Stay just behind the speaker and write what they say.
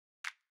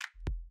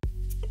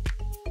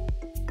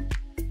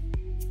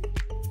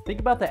Think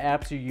about the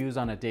apps you use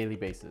on a daily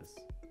basis.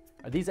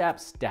 Are these apps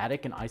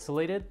static and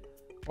isolated,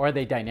 or are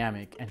they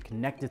dynamic and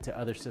connected to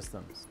other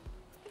systems?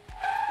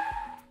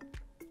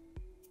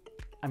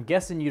 I'm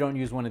guessing you don't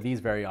use one of these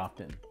very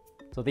often,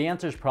 so the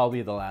answer is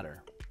probably the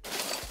latter.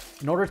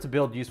 In order to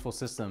build useful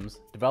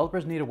systems,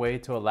 developers need a way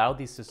to allow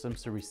these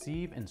systems to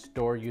receive and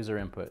store user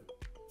input.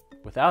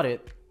 Without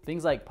it,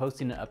 things like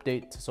posting an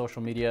update to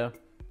social media,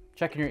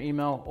 checking your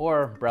email,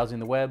 or browsing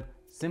the web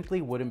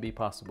simply wouldn't be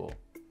possible.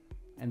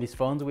 And these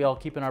phones we all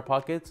keep in our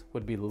pockets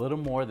would be little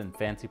more than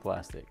fancy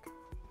plastic.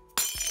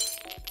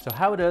 So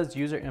how does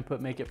user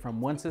input make it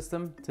from one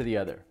system to the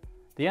other?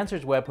 The answer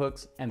is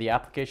webhooks and the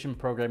application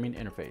programming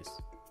interface,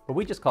 but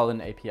we just call it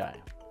an API.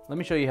 Let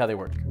me show you how they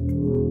work.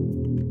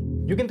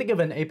 You can think of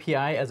an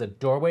API as a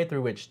doorway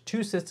through which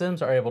two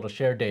systems are able to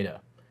share data.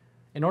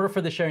 In order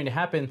for the sharing to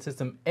happen,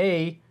 system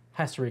A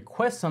has to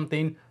request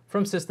something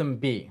from system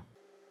B.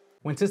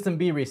 When system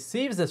B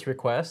receives this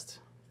request,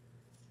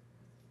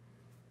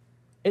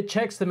 it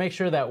checks to make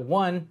sure that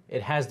 1,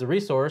 it has the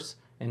resource,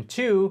 and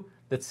 2,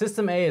 that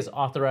system A is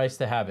authorized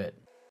to have it.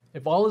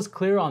 If all is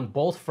clear on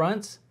both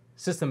fronts,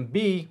 system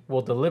B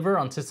will deliver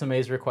on system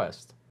A's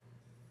request.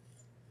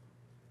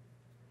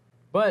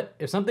 But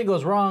if something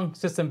goes wrong,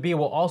 system B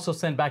will also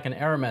send back an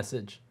error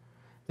message.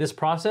 This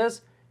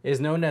process is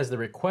known as the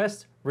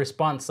request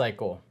response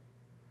cycle.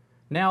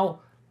 Now,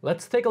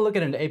 let's take a look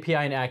at an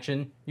API in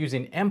action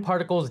using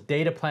mParticle's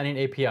data planning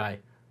API,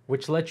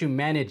 which lets you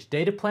manage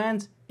data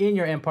plans in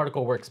your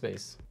mParticle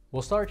workspace.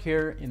 We'll start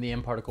here in the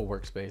mParticle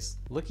workspace,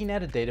 looking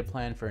at a data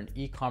plan for an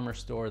e-commerce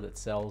store that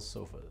sells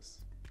sofas.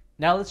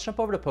 Now let's jump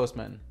over to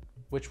Postman,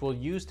 which we'll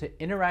use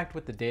to interact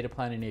with the data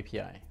planning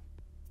API.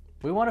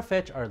 We want to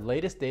fetch our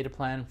latest data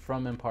plan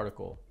from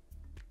mParticle.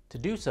 To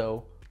do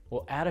so,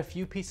 we'll add a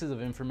few pieces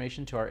of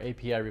information to our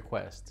API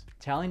request,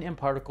 telling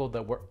mParticle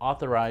that we're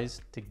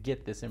authorized to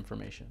get this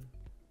information.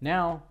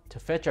 Now, to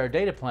fetch our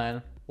data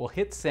plan, we'll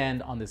hit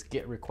send on this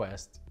GET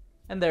request,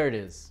 and there it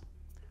is.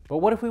 But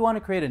what if we want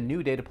to create a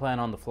new data plan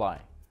on the fly?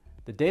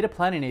 The data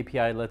planning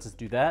API lets us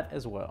do that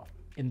as well.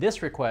 In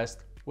this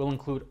request, we'll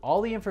include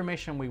all the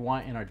information we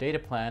want in our data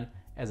plan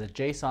as a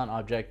JSON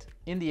object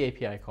in the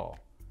API call.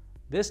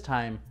 This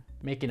time,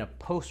 making a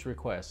post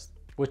request,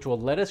 which will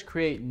let us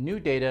create new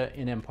data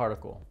in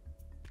mParticle.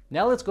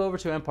 Now let's go over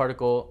to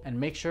mParticle and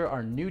make sure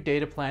our new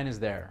data plan is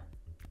there.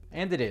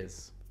 And it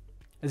is.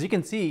 As you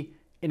can see,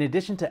 in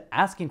addition to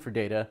asking for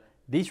data,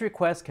 these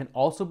requests can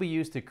also be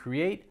used to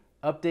create,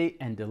 update,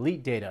 and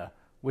delete data,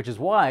 which is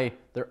why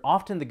they're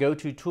often the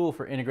go-to tool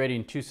for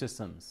integrating two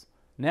systems.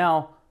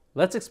 Now,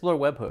 let's explore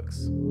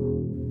webhooks.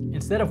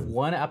 Instead of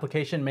one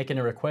application making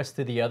a request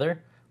to the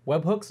other,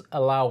 webhooks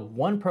allow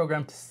one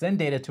program to send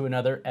data to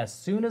another as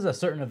soon as a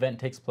certain event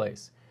takes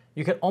place.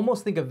 You could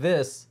almost think of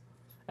this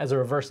as a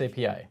reverse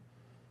API.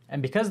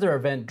 And because they're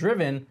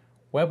event-driven,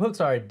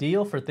 webhooks are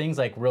ideal for things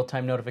like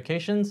real-time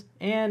notifications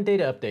and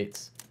data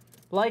updates,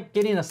 like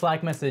getting a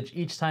Slack message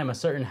each time a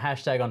certain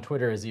hashtag on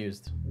Twitter is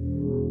used.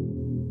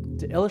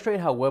 To illustrate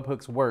how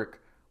webhooks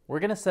work, we're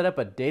going to set up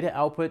a data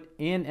output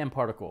in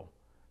mParticle.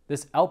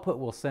 This output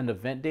will send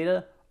event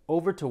data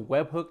over to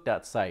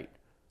webhook.site,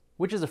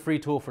 which is a free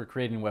tool for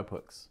creating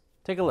webhooks.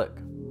 Take a look.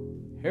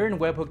 Here in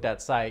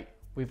webhook.site,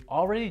 we've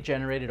already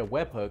generated a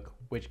webhook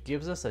which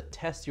gives us a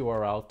test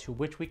URL to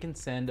which we can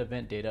send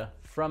event data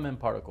from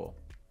mParticle.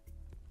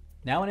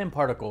 Now in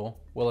mParticle,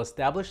 we'll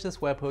establish this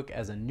webhook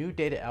as a new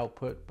data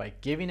output by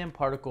giving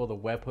mParticle the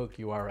webhook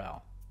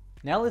URL.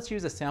 Now let's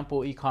use a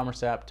sample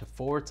e-commerce app to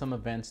forward some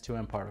events to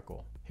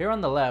mParticle. Here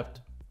on the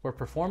left, we're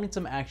performing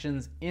some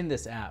actions in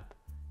this app,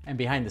 and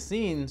behind the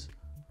scenes,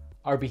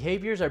 our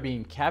behaviors are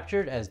being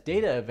captured as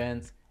data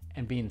events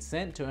and being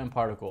sent to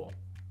mParticle,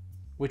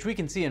 which we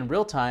can see in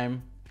real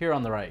time here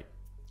on the right.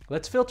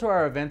 Let's filter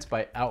our events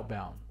by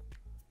outbound.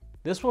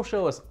 This will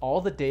show us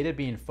all the data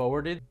being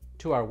forwarded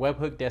to our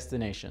webhook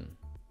destination.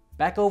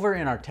 Back over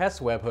in our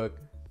test webhook,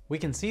 we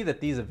can see that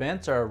these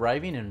events are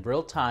arriving in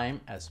real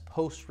time as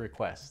post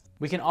requests.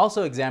 We can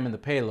also examine the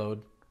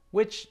payload,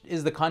 which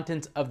is the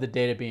contents of the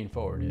data being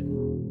forwarded.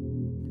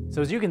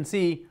 So as you can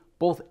see,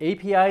 both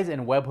APIs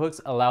and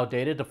webhooks allow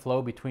data to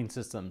flow between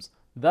systems,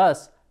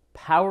 thus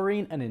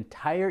powering an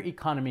entire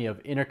economy of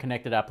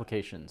interconnected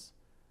applications.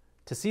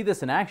 To see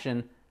this in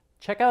action,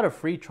 check out a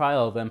free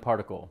trial of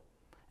mParticle.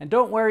 And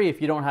don't worry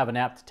if you don't have an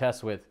app to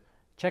test with.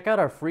 Check out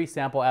our free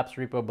sample apps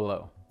repo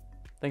below.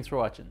 Thanks for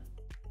watching.